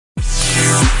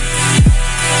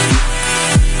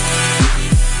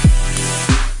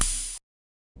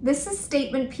This is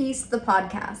Statement Piece, the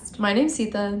podcast. My name's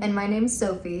Sita. And my name's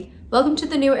Sophie. Welcome to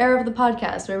the new era of the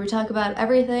podcast, where we talk about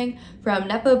everything from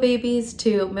Nepo babies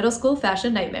to middle school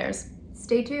fashion nightmares.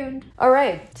 Stay tuned. All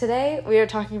right, today we are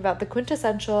talking about the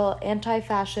quintessential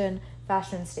anti-fashion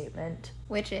fashion statement.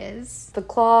 Which is? The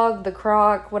clog, the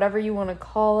croc, whatever you want to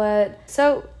call it.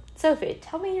 So, Sophie,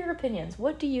 tell me your opinions.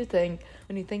 What do you think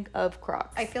when you think of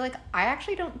Crocs? I feel like I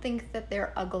actually don't think that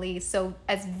they're ugly so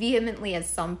as vehemently as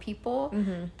some people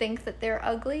think that they're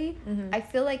ugly. I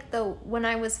feel like, though, when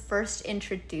I was first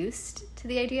introduced to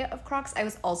the idea of Crocs, I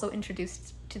was also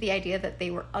introduced to the idea that they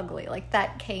were ugly. Like,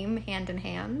 that came hand in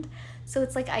hand. So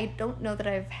it's like I don't know that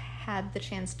I've had the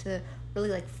chance to really,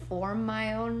 like, form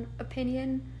my own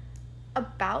opinion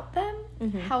about them.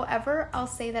 However, I'll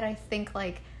say that I think,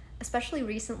 like, especially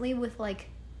recently with, like,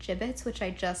 Jibbitz, which I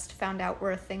just found out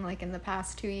were a thing, like, in the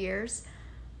past 2 years,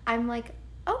 I'm like,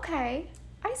 okay,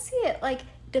 I see it. Like,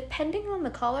 depending on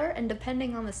the color and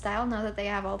depending on the style, now that they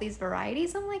have all these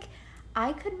varieties, I'm like,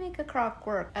 I could make a Croc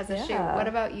work as a shoe. What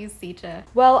about you, Sita?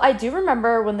 Well, I do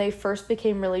remember when they first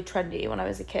became really trendy when I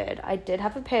was a kid. I did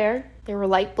have a pair. They were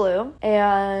light blue.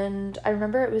 And I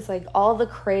remember it was, like, all the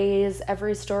craze.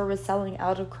 Every store was selling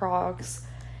out of Crocs.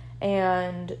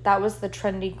 And that was the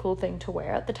trendy, cool thing to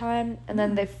wear at the time. And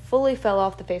then they fully fell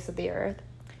off the face of the earth.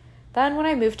 Then when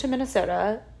I moved to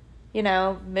Minnesota, you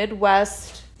know,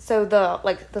 Midwest, so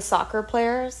the soccer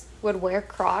players would wear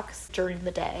Crocs during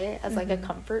the day as, like, a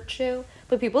comfort shoe.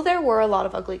 But people there wore a lot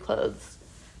of ugly clothes.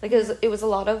 Like, it was a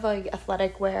lot of, like,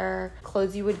 athletic wear,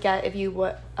 clothes you would get if you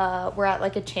were at,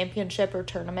 like, a championship or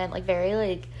tournament. Like, very,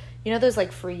 like, you know those,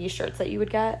 like, free shirts that you would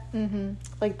get?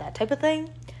 Like, that type of thing.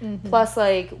 Plus,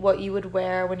 like, what you would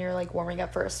wear when you're, like, warming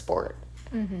up for a sport.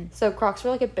 So Crocs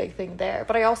were, like, a big thing there.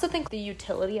 But I also think the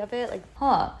utility of it, like,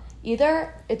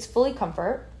 either it's fully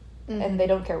comfort and they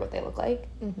don't care what they look like.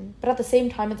 But at the same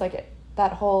time, it's, like,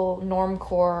 that whole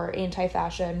normcore,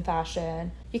 anti-fashion,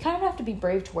 fashion. You kind of have to be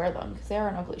brave to wear them because they are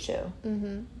an ugly shoe.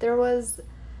 There was,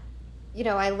 you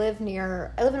know, I live in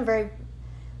a very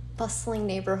bustling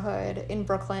neighborhood in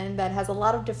Brooklyn that has a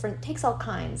lot of takes all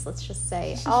kinds, let's just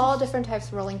say, all different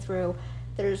types rolling through.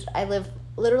 I live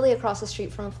literally across the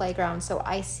street from a playground, so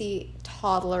I see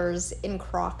toddlers in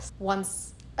Crocs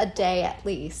once a day at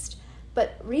least.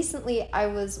 But recently I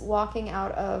was walking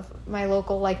out of my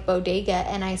local, like, bodega,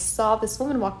 and I saw this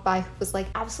woman walk by who was, like,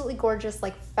 absolutely gorgeous,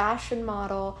 like, fashion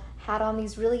model, had on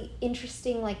these really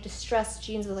interesting, like, distressed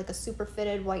jeans with, like, a super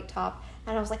fitted white top,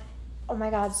 and I was like, oh my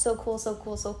god, so cool, so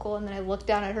cool, so cool. And then I looked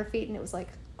down at her feet and it was like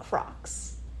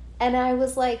Crocs. And I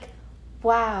was like,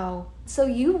 wow, so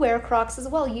you wear Crocs as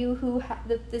well. You who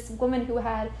this woman who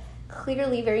had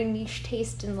clearly very niche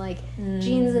taste in, like,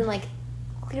 jeans, and, like,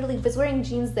 clearly was wearing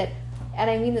jeans that, and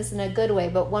I mean this in a good way,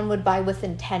 but one would buy with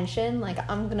intention. Like,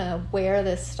 I'm gonna wear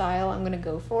this style, I'm gonna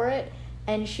go for it.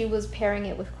 And she was pairing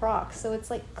it with Crocs. So it's,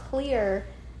 like, clear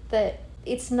that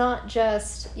it's not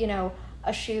just, you know,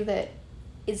 a shoe that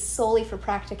is solely for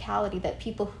practicality, that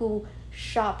people who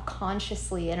shop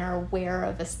consciously and are aware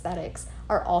of aesthetics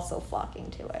are also flocking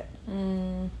to it.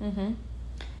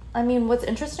 I mean, what's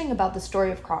interesting about the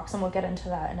story of Crocs, and we'll get into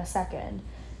that in a second,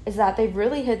 is that they've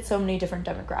really hit so many different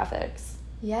demographics.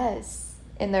 Yes.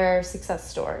 In their success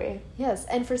story. Yes,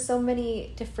 and for so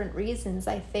many different reasons.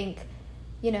 I think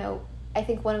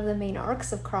one of the main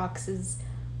arcs of Crocs is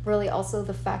really also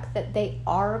the fact that they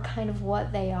are kind of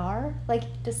what they are.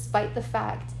 Like, despite the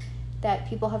fact that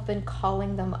people have been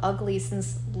calling them ugly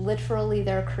since literally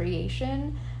their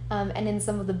creation, and in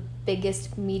some of the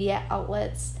biggest media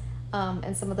outlets,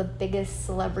 and some of the biggest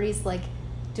celebrities like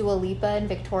Dua Lipa and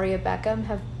Victoria Beckham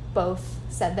have both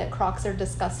said that Crocs are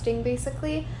disgusting,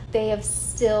 basically, they have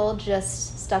still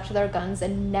just stuck to their guns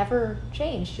and never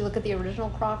changed. You look at the original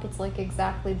Croc, it's, like,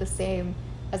 exactly the same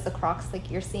as the Crocs,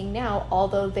 like, you're seeing now,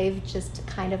 although they've just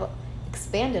kind of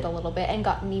expanded a little bit and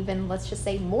gotten even, let's just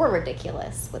say, more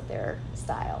ridiculous with their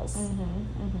styles.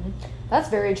 That's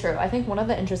very true. I think one of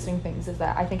the interesting things is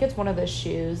that I think it's one of the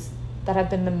shoes that have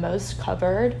been the most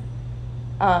covered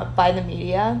by the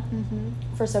media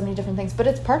for so many different things. But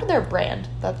it's part of their brand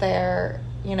that they're,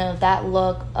 you know, that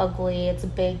look ugly. It's a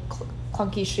big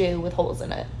clunky shoe with holes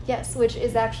in it. Yes, which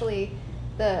is actually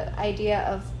the idea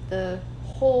of the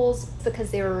holes, because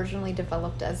they were originally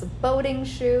developed as a boating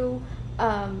shoe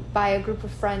by a group of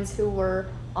friends who were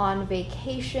on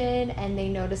vacation, and they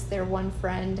noticed their one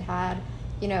friend had,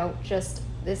 you know, just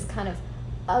this kind of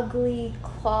ugly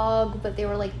clog, but they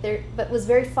were like but was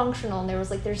very functional, and there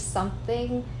was like there's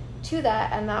something to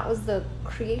that, and that was the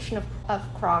creation of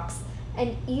Crocs.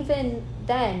 And even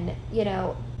then, you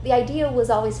know, the idea was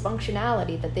always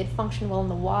functionality, that they'd function well in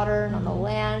the water and on the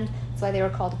land. That's why they were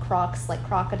called crocs, like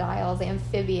crocodiles,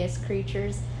 amphibious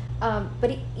creatures.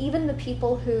 But even the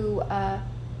people who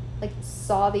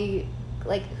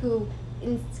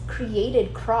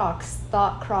created Crocs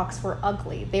thought Crocs were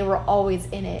ugly. They were always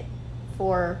in it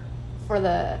for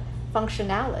the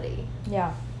functionality.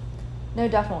 Yeah. No,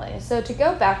 definitely. So to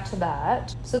go back to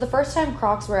that, so the first time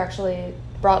Crocs were actually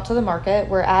brought to the market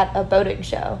were at a boating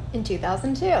show. In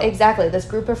 2002. Exactly. This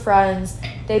group of friends,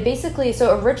 they basically,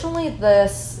 so originally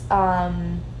this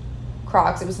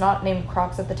Crocs, it was not named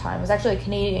Crocs at the time, it was actually a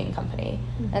Canadian company.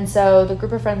 Mm-hmm. And so the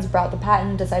group of friends brought the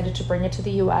patent, decided to bring it to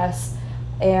the US,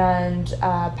 and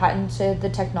patented the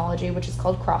technology, which is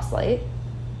called Croslite.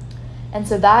 And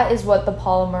so that is what the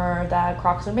polymer that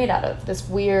Crocs are made out of, this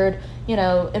weird,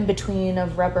 in between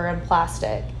of rubber and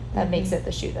plastic that makes it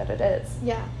the shoe that it is.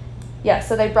 Yeah. Yeah,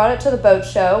 so they brought it to the boat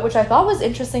show, which I thought was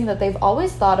interesting that they've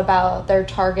always thought about their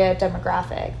target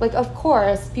demographic. Like, of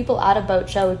course, people at a boat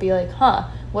show would be like,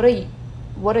 what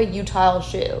a utile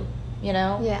shoe,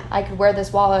 Yeah. I could wear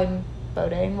this while I'm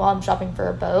boating, while I'm shopping for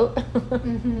a boat.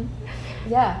 Mm-hmm.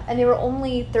 Yeah, and they were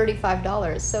only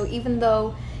 $35. So even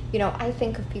though, I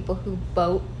think of people who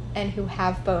boat and who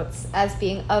have boats as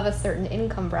being of a certain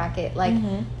income bracket, like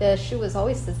the shoe was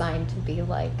always designed to be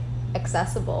like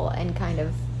accessible and kind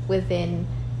of within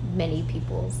many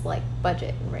people's like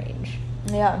budget and range.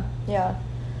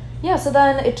 Yeah, so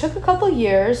then it took a couple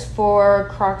years for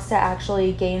Crocs to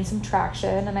actually gain some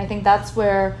traction, and I think that's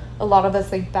where a lot of us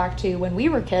think back to when we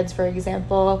were kids, for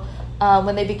example,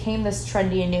 when they became this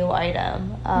trendy new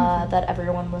item that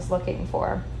everyone was looking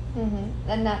for. Mm-hmm.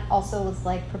 And that also was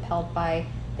like propelled by,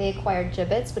 they acquired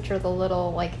Jibbitz, which are the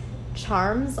little like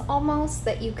charms almost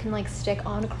that you can like stick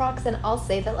on Crocs. And I'll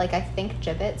say that like I think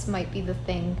Jibbitz might be the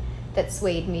thing that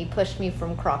pushed me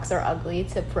from Crocs are ugly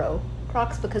to pro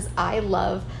Crocs, because I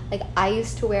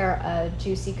used to wear a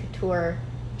Juicy Couture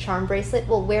charm bracelet.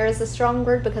 Well, wear is a strong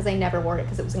word because I never wore it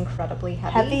because it was incredibly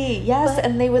heavy. Yes,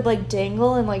 and they would like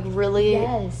dangle and like really.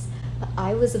 Yes.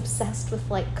 I was obsessed with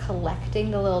like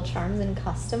collecting the little charms and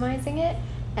customizing it,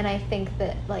 and I think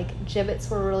that like Jibbitz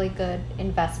were a really good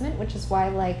investment, which is why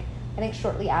like I think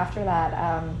shortly after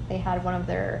that they had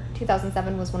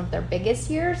 2007 was one of their biggest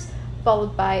years,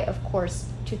 followed by of course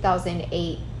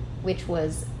 2008, which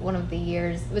was one of the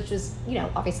years which was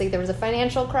obviously there was a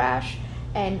financial crash,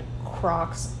 and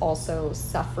Crocs also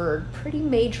suffered pretty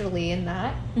majorly in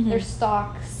that. Their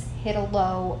stocks hit a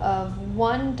low of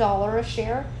 $1 a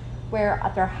share, where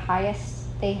at their highest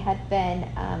they had been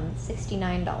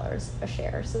 $69 a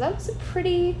share. So that was a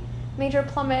pretty major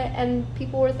plummet, and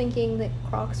people were thinking that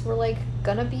Crocs were like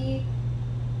gonna be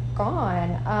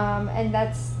gone. And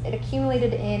it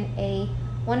accumulated in a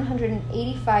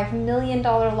 $185 million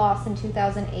loss in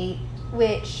 2008,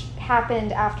 which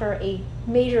happened after a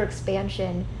major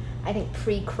expansion, I think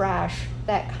pre-crash,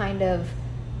 that kind of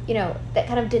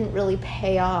didn't really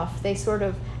pay off. They sort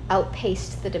of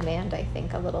outpaced the demand, I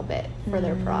think, a little bit for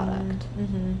their product.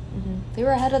 They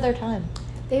were ahead of their time.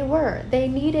 They were.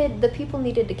 The people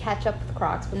needed to catch up with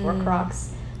Crocs before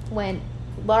Crocs went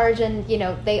large, and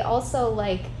they also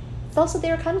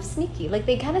they were kind of sneaky. Like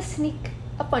they kind of sneak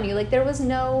up on you. Like there was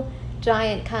no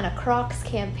giant kind of Crocs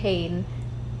campaign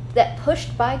that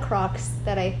pushed by Crocs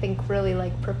that I think really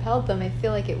like propelled them. I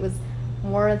feel like it was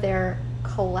more of their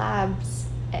collabs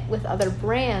with other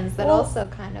brands that also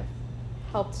kind of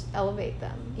helped elevate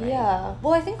them. Right? Yeah.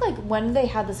 Well, I think like when they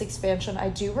had this expansion, I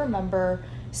do remember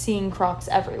seeing Crocs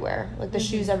everywhere, like the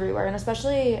shoes everywhere, and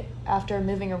especially after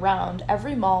moving around,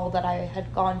 every mall that I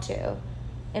had gone to,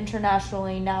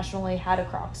 internationally, nationally, had a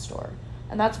Crocs store.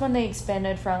 And that's when they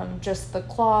expanded from just the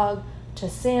clog to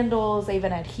sandals. They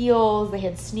even had heels. They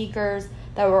had sneakers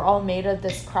that were all made of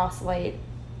this Croslite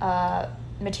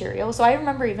material. So I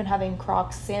remember even having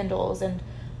Crocs sandals, and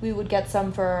we would get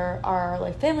some for our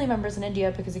like family members in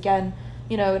India because again,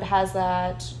 it has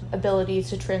that ability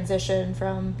to transition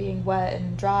from being wet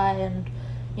and dry, and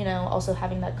also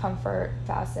having that comfort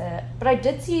facet. But I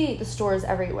did see the stores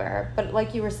everywhere. But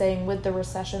like you were saying, with the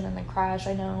recession and the crash,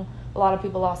 I know a lot of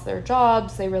people lost their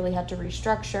jobs. They really had to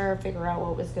restructure, figure out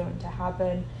what was going to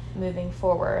happen moving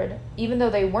forward. Even though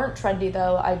they weren't trendy,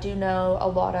 though, I do know a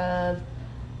lot of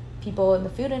people in the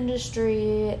food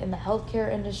industry, in the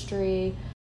healthcare industry,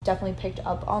 definitely picked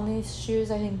up on these shoes.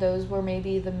 I think those were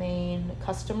maybe the main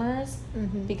customers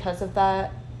because of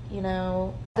that,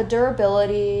 the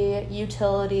durability,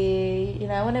 utility,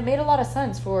 and it made a lot of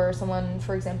sense for someone,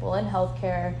 for example, in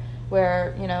healthcare,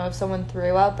 where, if someone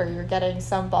threw up or you're getting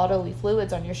some bodily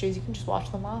fluids on your shoes, you can just wash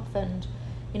them off and,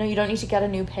 you don't need to get a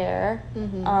new pair.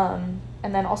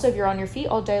 And then also if you're on your feet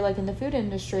all day, like in the food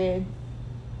industry,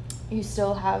 you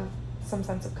still have some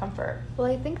sense of comfort. Well,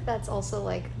 I think that's also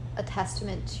like a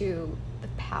testament to the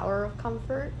power of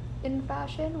comfort in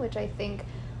fashion, which I think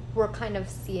we're kind of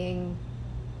seeing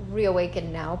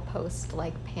reawaken now post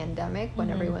like pandemic,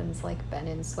 when everyone's like been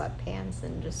in sweatpants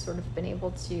and just sort of been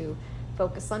able to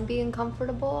focus on being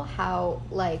comfortable. How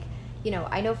like, you know,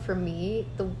 I know for me,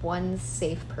 the one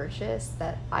safe purchase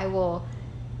that I will,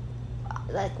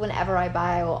 like whenever I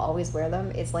buy, I will always wear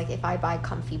them, is like if I buy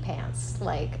comfy pants,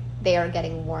 like they are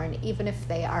getting worn, even if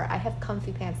they are, I have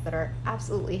comfy pants that are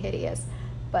absolutely hideous,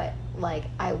 but like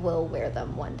I will wear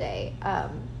them one day,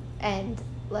 and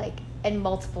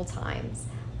multiple times,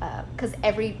 because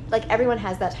everyone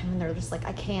has that time when they're just like,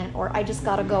 I can't, or I just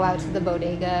gotta go out to the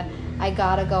bodega, I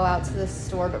gotta go out to the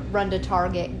store, to run to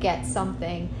Target, get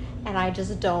something, and I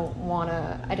just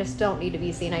don't need to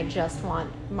be seen. I just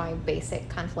want my basic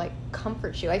kind of like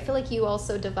comfort shoe. I feel like you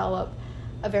also develop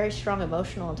a very strong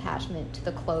emotional attachment to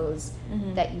the clothes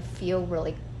that you feel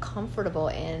really comfortable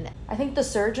in. I think the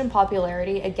surge in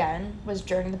popularity, again, was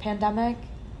during the pandemic,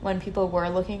 when people were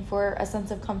looking for a sense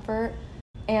of comfort.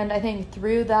 And I think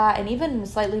through that, and even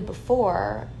slightly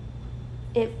before,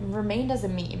 it remained as a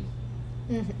meme.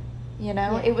 You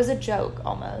know? Yeah. It was a joke,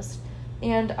 almost.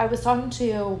 And I was talking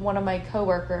to one of my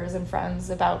coworkers and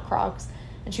friends about Crocs,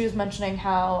 and she was mentioning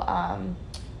how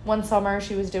one summer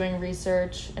she was doing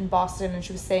research in Boston, and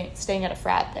she was staying at a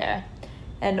frat there.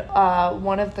 And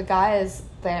one of the guys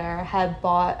there had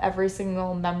bought every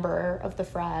single member of the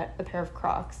frat a pair of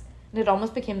Crocs. And it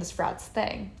almost became this frat's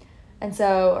thing. And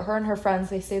so her and her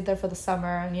friends, they stayed there for the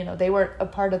summer, and, you know, they weren't a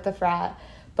part of the frat,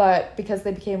 but because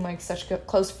they became, like, such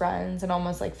close friends and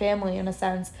almost like family in a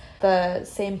sense, the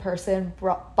same person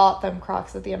bought them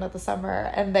Crocs at the end of the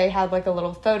summer, and they had, like, a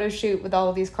little photo shoot with all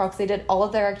of these Crocs. They did all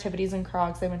of their activities in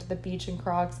Crocs. They went to the beach in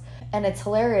Crocs. And it's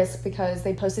hilarious because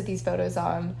they posted these photos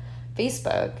on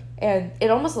Facebook, and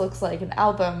it almost looks like an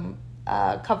album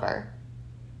cover,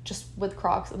 just with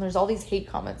Crocs, and there's all these hate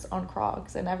comments on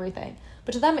Crocs and everything.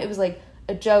 But to them, it was like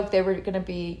a joke. They were going to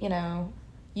be, you know,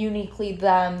 uniquely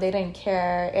them. They didn't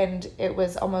care, and it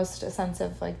was almost a sense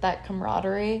of like that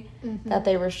camaraderie that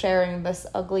they were sharing this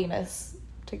ugliness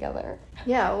together.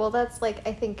 Yeah, well, that's like,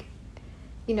 I think,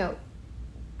 you know,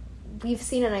 we've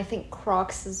seen, and I think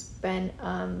Crocs has been,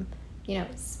 you know,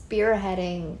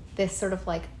 spearheading this sort of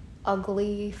like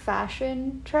ugly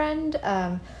fashion trend,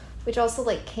 which also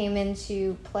like came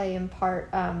into play in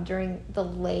part during the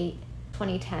late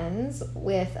 2010s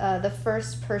with the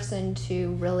first person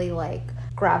to really like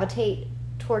gravitate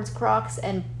towards Crocs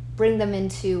and bring them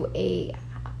into a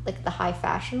like the high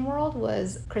fashion world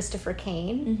was Christopher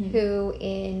Kane, who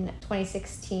in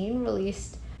 2016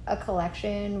 released a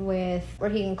collection where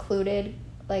he included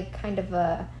like kind of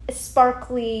a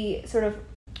sparkly sort of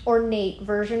ornate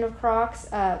version of Crocs,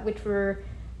 which were,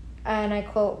 and I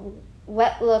quote,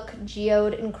 wet look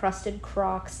geode encrusted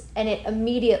Crocs, and it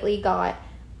immediately got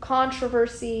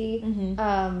controversy.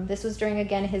 This was during,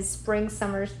 again, his spring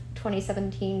summer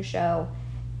 2017 show,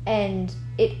 and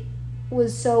it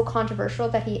was so controversial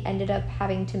that he ended up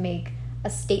having to make a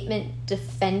statement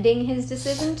defending his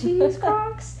decision to use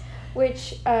Crocs,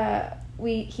 which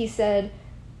he said,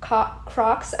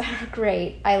 Crocs are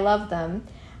great, I love them,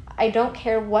 I don't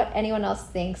care what anyone else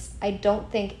thinks. I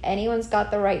don't think anyone's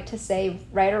got the right to say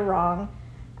right or wrong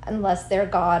unless they're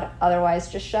God.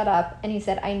 Otherwise, just shut up. And he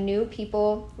said, I knew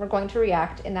people were going to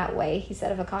react in that way, he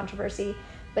said, of a controversy,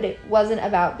 but it wasn't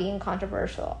about being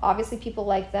controversial. Obviously, people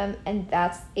like them, and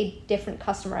that's a different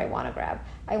customer I want to grab.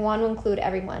 I want to include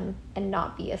everyone and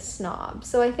not be a snob.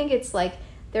 So I think it's like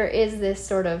there is this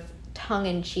sort of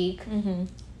tongue-in-cheek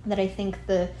that I think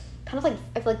the kind of like,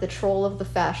 I feel like the troll of the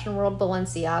fashion world,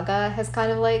 Balenciaga, has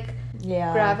kind of like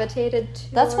gravitated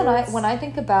towards. That's when I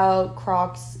think about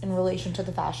Crocs in relation to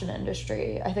the fashion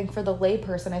industry. I think for the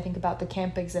layperson, I think about the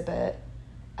camp exhibit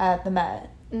at the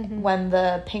Met when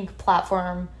the pink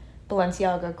platform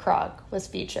Balenciaga Croc was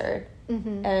featured.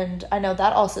 And I know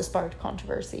that also sparked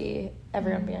controversy.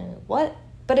 Everyone being like, what?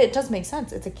 But it does make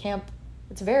sense. It's a camp.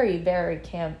 It's very, very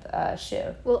camp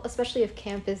shoe. Well, especially if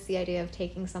camp is the idea of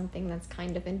taking something that's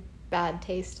kind of in bad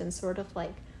taste and sort of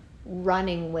like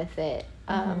running with it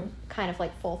kind of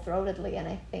like full-throatedly. And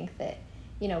I think that,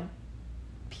 you know,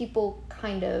 people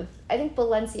kind of, I think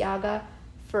Balenciaga,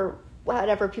 for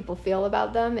whatever people feel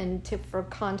about them, and for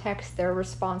context, they're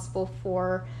responsible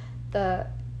for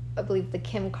I believe the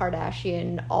Kim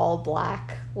Kardashian all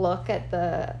black look at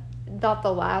not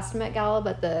the last Met Gala,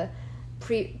 but the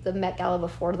Met Gala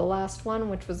before the last one,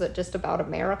 which was just about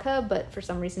America, but for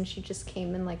some reason she just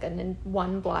came in like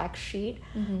one black sheet.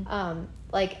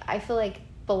 Like I feel like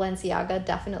Balenciaga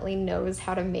definitely knows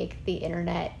how to make the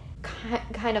internet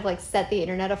kind of like set the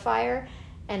internet afire.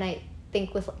 And I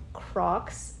think with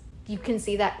Crocs, you can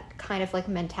see that kind of like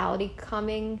mentality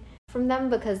coming from them,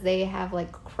 because they have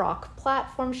like Croc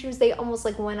platform shoes. They almost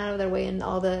like went out of their way in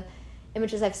all the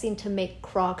images I've seen to make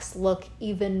Crocs look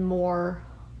even more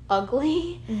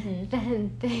ugly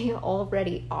than they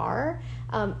already are,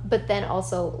 but then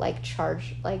also like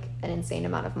charge like an insane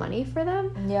amount of money for them,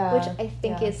 which I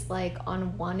think is like,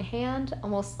 on one hand,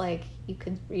 almost like you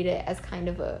could read it as kind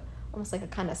of almost like a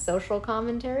kind of social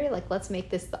commentary, like, let's make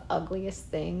this the ugliest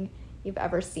thing you've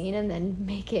ever seen and then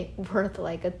make it worth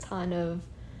like a ton of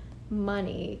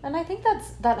money. And I think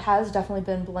that has definitely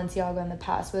been Balenciaga in the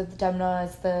past, with Demna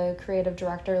as the creative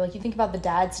director. Like, you think about the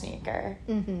dad sneaker,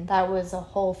 that was a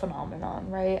whole phenomenon,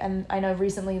 right? And I know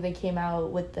recently they came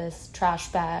out with this trash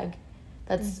bag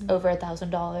that's over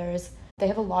 $1,000. They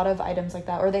have a lot of items like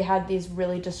that. Or they had these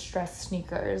really distressed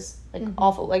sneakers, like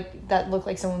awful, like that looked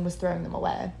like someone was throwing them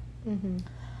away.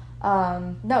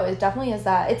 No, it definitely is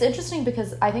that. It's interesting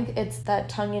because I think it's that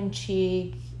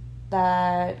tongue-in-cheek,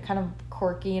 that kind of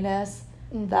quirkiness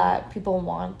that people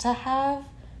want to have,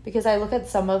 because I look at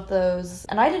some of those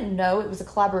and I didn't know it was a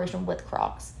collaboration with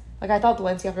Crocs. Like, I thought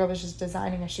Balenciaga was just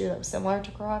designing a shoe that was similar to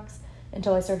Crocs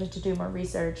until I started to do more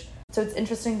research. So it's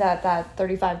interesting that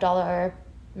 $35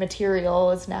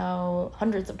 material is now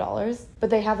hundreds of dollars, but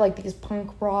they have like these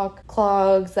punk rock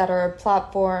clogs that are a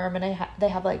platform, and they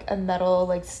have like a metal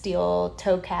like steel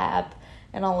toe cap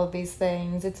and all of these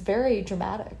things. It's very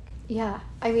dramatic. Yeah,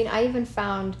 I mean, I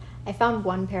found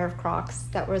one pair of Crocs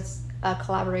that was a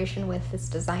collaboration with this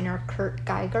designer Kurt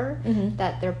Geiger,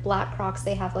 that they're black Crocs.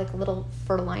 They have like a little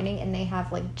fur lining, and they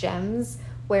have like gems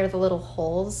where the little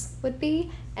holes would be,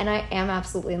 and I am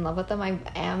absolutely in love with them. I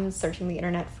am searching the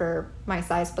internet for my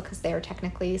size because they are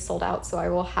technically sold out, so I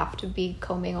will have to be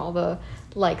combing all the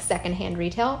like secondhand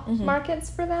retail markets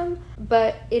for them.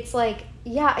 But it's like,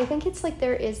 yeah, I think it's like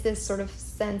there is this sort of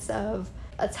sense of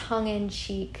a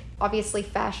tongue-in-cheek, obviously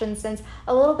fashion sense,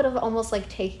 a little bit of almost like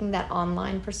taking that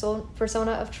online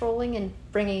persona of trolling and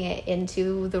bringing it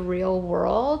into the real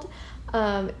world,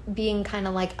 being kind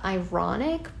of like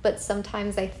ironic. But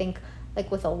sometimes I think,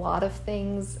 like with a lot of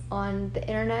things on the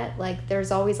internet, like there's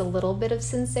always a little bit of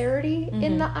sincerity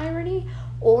in the irony,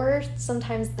 or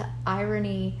sometimes the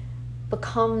irony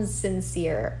becomes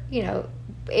sincere, you know,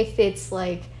 if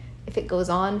it goes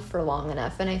on for long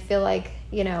enough. And I feel like,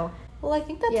 you know, well, I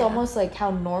think that's almost like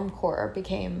how normcore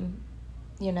became,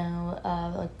 you know,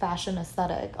 like fashion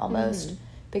aesthetic almost,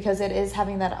 because it is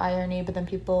having that irony, but then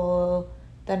people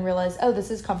then realize, oh,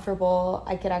 this is comfortable,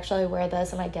 I could actually wear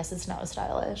this, and I guess it's now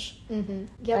stylish.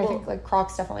 Yeah, I think like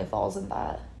Crocs definitely falls in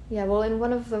that. Yeah, well, in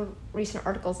one of the recent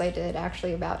articles I did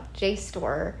actually about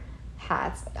JSTOR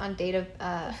hats on the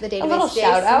database. A little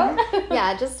shout out.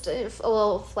 Yeah, just a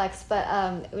little flex,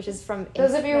 but which is from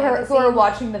those of you who are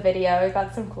watching the video, I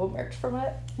got some cool merch from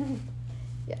it.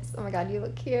 Yes. Oh my god, you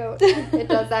look cute. It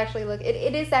does actually look.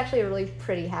 It is actually a really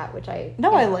pretty hat, which I.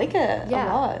 No, I like it a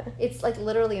lot. It's like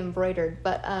literally embroidered,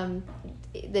 but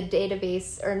the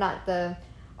database, or not, the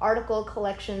article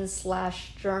collection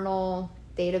 / journal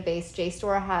database,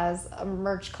 JSTOR has a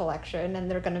merch collection, and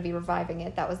they're going to be reviving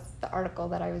it. That was the article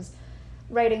that I was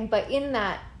writing. But in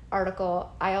that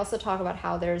article, I also talk about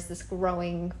how there's this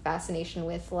growing fascination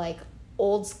with like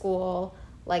old school,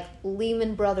 like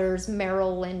Lehman Brothers,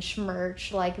 Merrill Lynch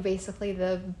merch, like basically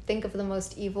think of the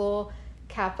most evil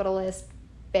capitalist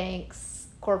banks,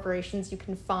 corporations you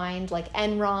can find, like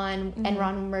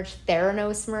Enron merch,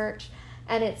 Theranos merch,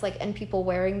 and it's like, and people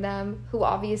wearing them who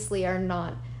obviously are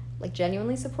not like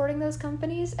genuinely supporting those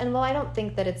companies. And while I don't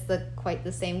think that it's quite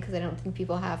the same, because I don't think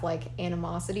people have like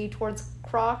animosity towards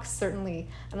Crocs, certainly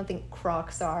I don't think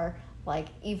Crocs are like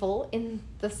evil in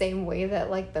the same way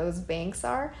that like those banks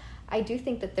are. I do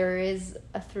think that there is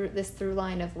this through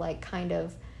line of like kind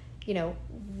of, you know,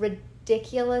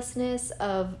 ridiculousness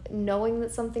of knowing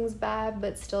that something's bad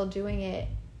but still doing it,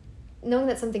 knowing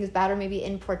that something's bad or maybe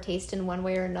in poor taste in one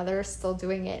way or another, still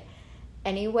doing it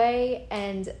anyway.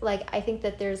 And like I think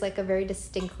that there's like a very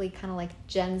distinctly kind of like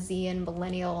Gen Z and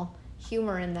millennial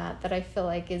humor in that I feel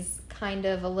like is kind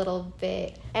of a little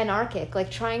bit anarchic,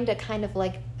 like trying to kind of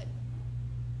like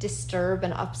disturb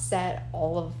and upset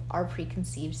all of our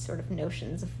preconceived sort of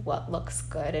notions of what looks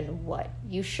good and what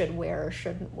you should wear or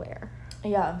shouldn't wear.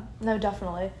 Yeah, no,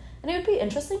 definitely. And it would be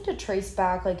interesting to trace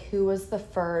back like who was the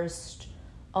first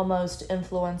almost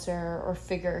influencer or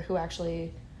figure who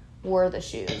actually wore the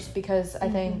shoes, because I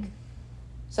think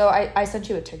so I sent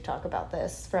you a TikTok about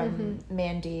this from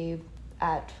Mandy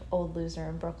at Old Loser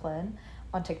in Brooklyn,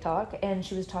 on TikTok, and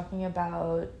she was talking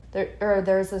about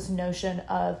there's this notion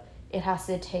of it has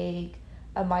to take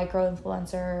a micro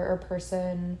influencer or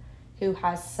person who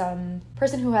has some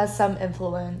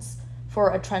influence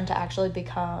for a trend to actually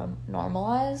become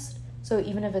normalized. So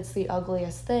even if it's the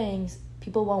ugliest things,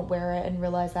 people won't wear it and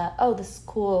realize that, oh, this is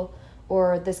cool,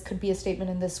 or this could be a statement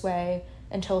in this way,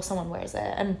 until someone wears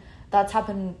it. And that's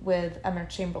happened with Emma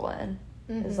Chamberlain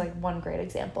is like one great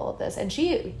example of this. And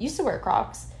she used to wear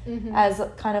Crocs as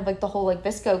kind of like the whole like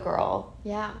Visco girl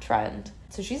trend.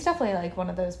 So she's definitely like one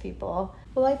of those people.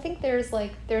 Well, I think there's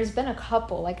been a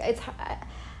couple, like it's,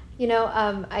 you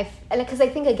know, because I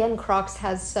think again Crocs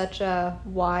has such a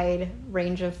wide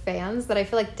range of fans that I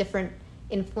feel like different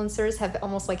influencers have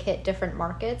almost like hit different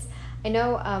markets. I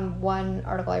know one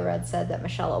article I read said that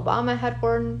Michelle Obama had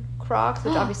worn Crocs,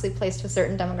 which obviously plays to a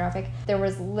certain demographic. There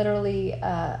was literally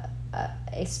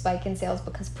a spike in sales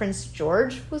because Prince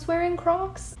George was wearing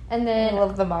Crocs. And then I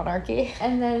love the monarchy.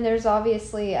 And then there's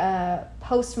obviously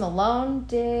Post Malone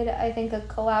did, I think, a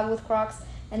collab with Crocs.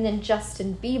 And then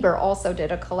Justin Bieber also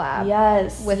did a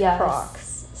collab with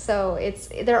Crocs. So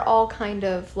they're all kind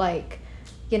of like,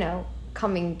 you know,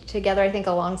 coming together, I think,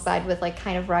 alongside with like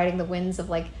kind of riding the winds of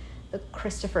like the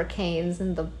Christopher Kanes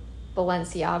and the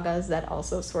Balenciagas that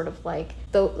also sort of like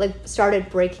started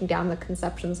breaking down the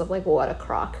conceptions of like what a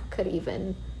Croc could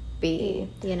even be,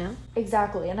 you know?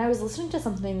 Exactly. And I was listening to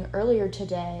something earlier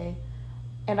today,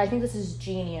 and I think this is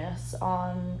genius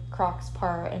on Crocs'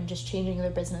 part and just changing their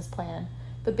business plan.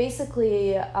 But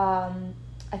basically, I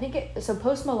think so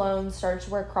Post Malone started to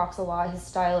wear Crocs a lot. His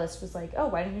stylist was like, oh,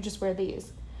 why don't you just wear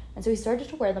these? And so he started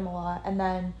to wear them a lot. And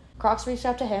then Crocs reached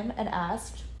out to him and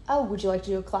asked, oh, would you like to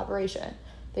do a collaboration?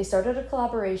 They started a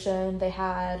collaboration. They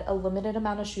had a limited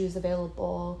amount of shoes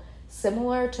available,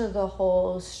 similar to the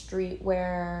whole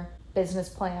streetwear business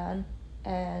plan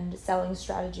and selling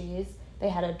strategies. They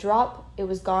had a drop. It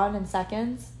was gone in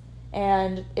seconds.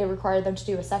 And it required them to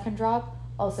do a second drop,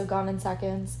 also gone in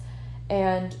seconds.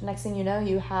 And next thing you know,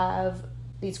 you have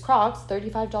these Crocs,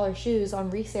 $35 shoes on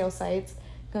resale sites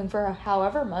going for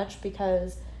however much,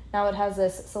 because now it has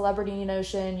this celebrity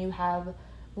notion. You have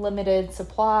limited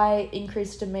supply,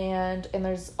 increased demand, and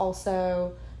there's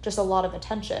also just a lot of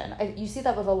attention. You see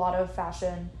that with a lot of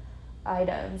fashion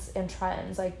items and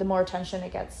trends. Like the more attention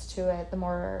it gets to it, the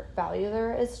more value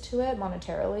there is to it,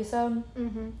 monetarily so.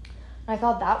 And I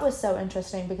thought that was so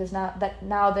interesting because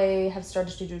now they have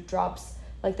started to do drops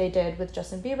like they did with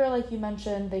Justin Bieber, like you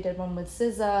mentioned. They did one with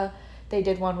SZA. They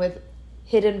did one with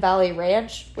Hidden Valley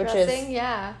Ranch, which is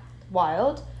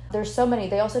wild. There's so many.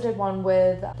 They also did one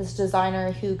with this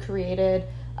designer who created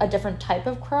a different type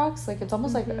of Crocs. Like it's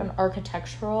almost like an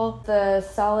architectural. The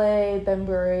Saleh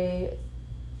Benburi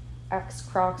X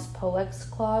Crocs Polex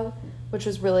Clog, which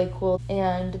was really cool.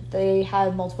 And they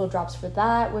had multiple drops for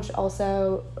that, which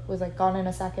also was like gone in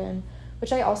a second.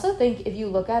 Which I also think if you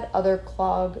look at other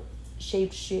clog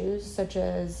shaped shoes, such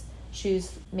as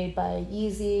shoes made by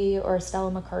Yeezy or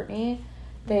Stella McCartney,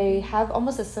 they have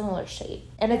almost a similar shape.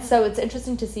 And it's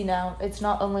interesting to see now. It's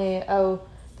not only,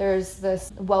 there's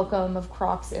this welcome of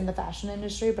Crocs in the fashion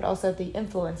industry, but also the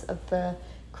influence of the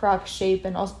Croc shape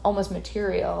and almost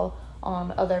material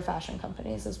on other fashion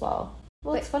companies as well.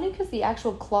 Well, it's funny because the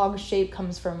actual clog shape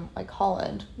comes from like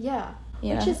Holland. Yeah,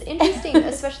 which is interesting,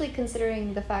 especially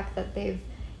considering the fact that they've,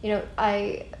 you know,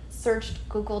 I searched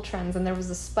Google Trends and there was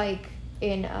a spike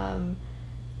in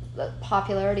the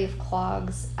popularity of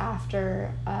clogs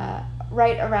after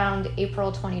right around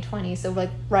April 2020, so like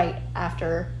right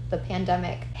after the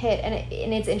pandemic hit.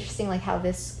 And it's interesting like how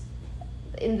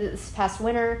in this past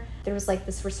winter there was like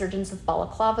this resurgence of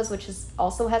balaclavas, which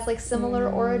also has like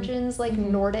similar origins, like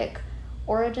Nordic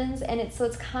origins. And it's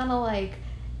kind of like,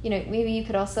 you know, maybe you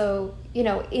could also, you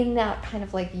know, in that kind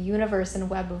of like universe and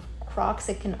web of Crocs,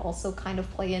 it can also kind of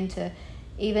play into,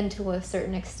 even to a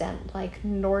certain extent, like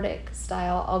Nordic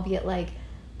style, albeit like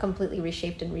completely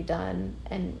reshaped and redone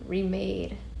and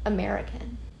remade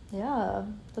American. Yeah,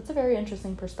 that's a very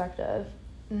interesting perspective.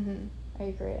 I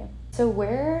agree. So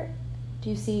where do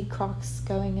you see Crocs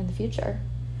going in the future?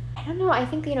 I don't know. I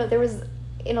think, you know, there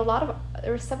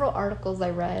were several articles I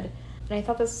read, and I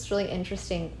thought this was really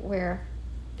interesting, where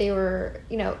they were,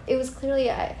 you know, it was clearly,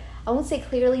 I won't say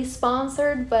clearly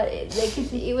sponsored, but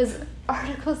it was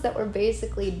articles that were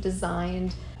basically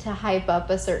designed to hype up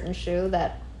a certain shoe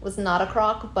that was not a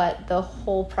Croc, but the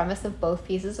whole premise of both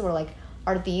pieces were like,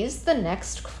 are these the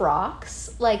next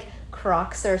Crocs? Like,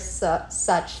 Crocs are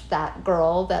such that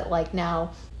girl that like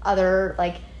now other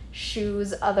like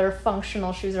shoes, other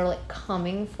functional shoes are like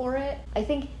coming for it. I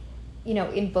think, you know,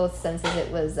 in both senses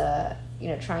it was, you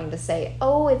know, trying to say,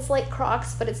 oh, it's like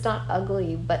Crocs, but it's not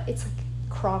ugly, but it's like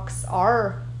Crocs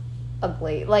are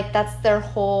ugly. Like, that's their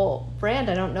whole brand.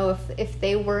 I don't know if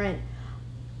they weren't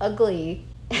ugly,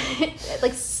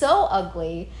 like so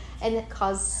ugly, and it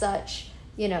caused such,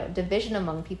 division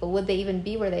among people, would they even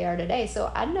be where they are today?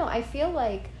 So I don't know. I feel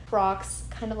like Crocs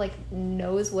kind of like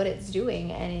knows what it's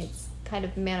doing, and it's kind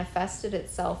of manifested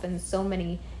itself in so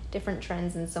many different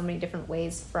trends in so many different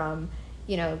ways, from,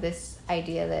 this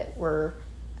idea that we're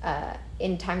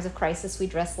in times of crisis we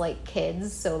dress like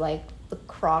kids, so like the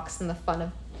Crocs and the fun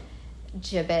of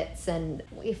gibbets, and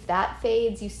if that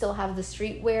fades, you still have the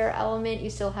streetwear element, you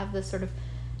still have the sort of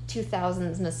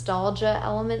 2000s nostalgia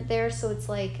element there. So it's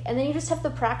like, and then you just have the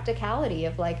practicality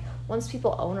of like, once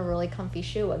people own a really comfy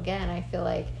shoe, again, I feel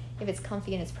like if it's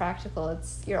comfy and it's practical,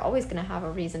 you're always going to have a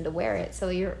reason to wear it, so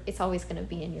it's always going to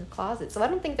be in your closet. So I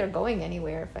don't think they're going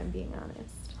anywhere, if I'm being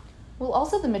honest. Well,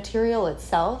 also the material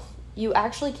itself, you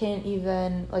actually can't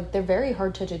even, like, they're very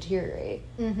hard to deteriorate.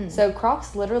 Mm-hmm. So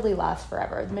Crocs literally last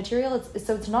forever. The material,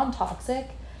 it's non-toxic,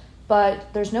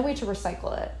 but there's no way to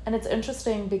recycle it. And it's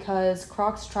interesting because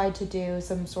Crocs tried to do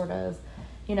some sort of,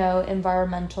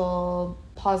 environmental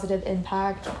positive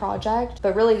impact project,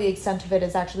 but really the extent of it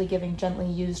is actually giving gently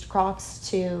used Crocs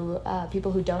to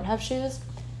people who don't have shoes,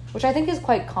 which I think is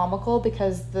quite comical,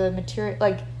 because the material,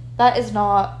 like, that is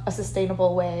not a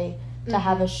sustainable way to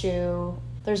have a shoe.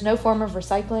 There's no form of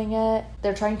recycling it.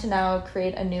 They're trying to now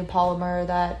create a new polymer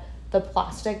that the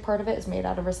plastic part of it is made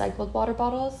out of recycled water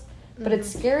bottles. But it's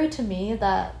scary to me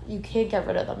that you can't get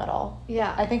rid of them at all.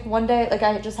 Yeah. I think one day, like,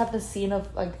 I just have this scene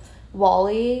of, like,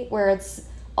 WALL-E, where it's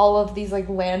all of these, like,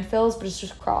 landfills, but it's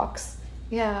just Crocs.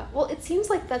 Yeah. Well, it seems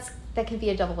like that can be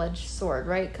a double-edged sword,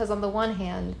 right? Because on the one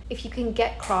hand, if you can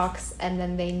get Crocs and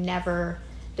then they never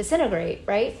disintegrate,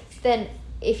 right? Then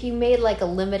if you made like a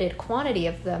limited quantity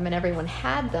of them and everyone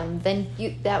had them, then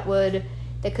that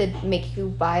could make you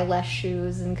buy less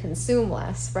shoes and consume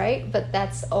less, right? But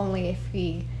that's only if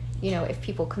if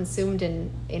people consumed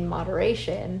in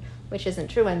moderation, which isn't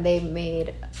true, and they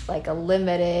made like they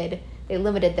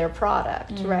limited their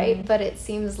product, right? But it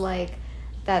seems like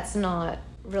that's not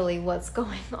really what's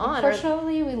going on.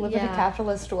 Unfortunately, we live in a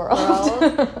capitalist world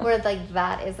where like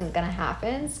that isn't gonna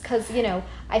happen, because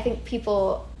I think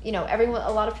people, a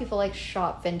lot of people like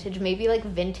shop vintage. Maybe like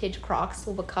vintage Crocs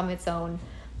will become its own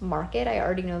market. I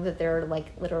already know that there are like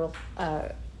literal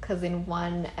because in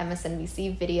one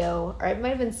MSNBC video, or it might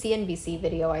have been CNBC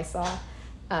video I saw,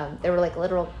 there were like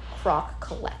literal Croc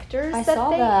collectors I that saw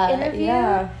they that. interviewed.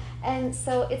 Yeah. And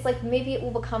so it's like maybe it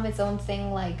will become its own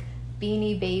thing, like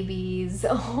Beanie Babies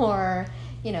or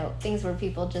things where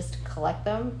people just collect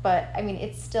them. But I mean,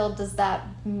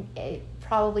 it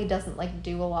probably doesn't like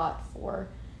do a lot for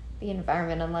the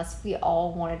environment, unless we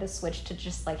all wanted to switch to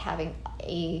just like having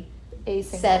a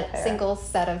single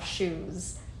set of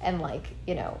shoes, and like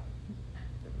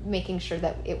making sure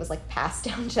that it was like passed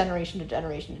down generation to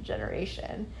generation to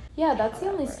generation. Yeah, that's the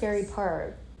only scary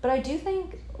part. But I do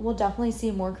think we'll definitely see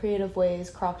more creative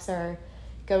ways Crocs are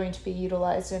going to be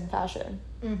utilized in fashion.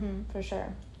 For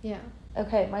sure. Yeah.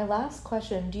 Okay, my last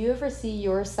question. Do you ever see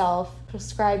yourself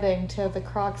prescribing to the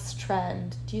Crocs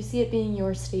trend? Do you see it being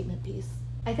your statement piece?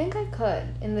 I think I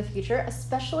could in the future,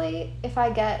 especially if I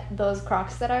get those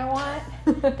Crocs that I want,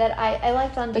 that I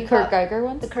liked on Depop. The Kurt Geiger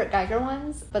ones? The Kurt Geiger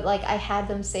ones, but like I had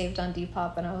them saved on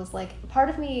Depop, and I was like, part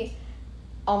of me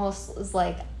almost was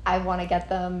like, I want to get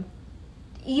them,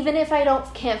 even if I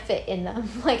can't fit in them.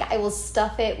 Like, I will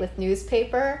stuff it with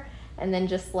newspaper and then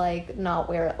just like not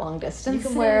wear it long distance. You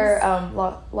can wear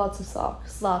lots of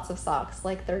socks. Lots of socks,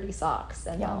 like 30 socks,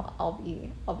 and yeah. I'll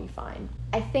be fine.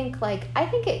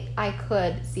 I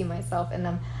could see myself in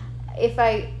them if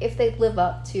they live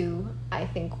up to, I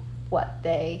think, what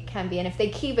they can be, and if they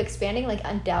keep expanding, like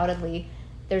undoubtedly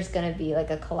there's gonna be like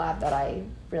a collab that I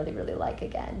really, really like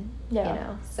again.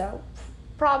 Yeah. So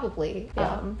probably.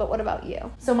 Yeah. But what about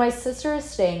you? So my sister is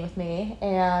staying with me,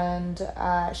 and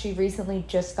she recently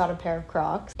just got a pair of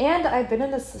Crocs. And I've been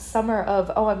in this summer of,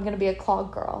 I'm going to be a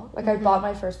clog girl. Like, I bought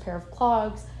my first pair of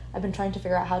clogs. I've been trying to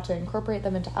figure out how to incorporate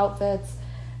them into outfits.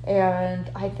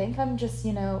 And I think I'm just,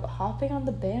 hopping on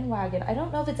the bandwagon. I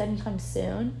don't know if it's anytime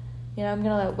soon. I'm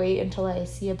going to wait until I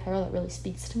see a pair that really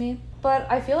speaks to me. But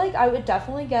I feel like I would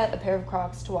definitely get a pair of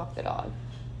Crocs to walk the dog.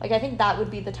 Like, I think that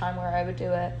would be the time where I would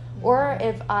do it. Or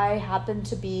if I happen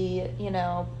to be,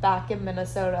 back in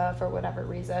Minnesota for whatever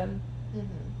reason,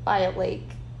 by a lake.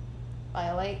 By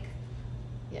a lake?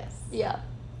 Yes. Yeah.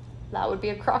 That would be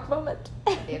a Croc moment.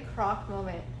 That'd be a Croc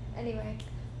moment. Anyway.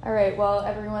 All right. Well,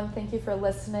 everyone, thank you for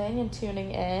listening and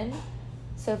tuning in.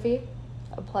 Sophie,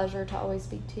 a pleasure to always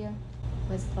speak to you.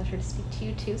 It was a pleasure to speak to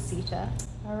you too, Sita.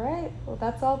 All right. Well,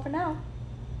 that's all for now.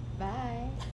 Bye.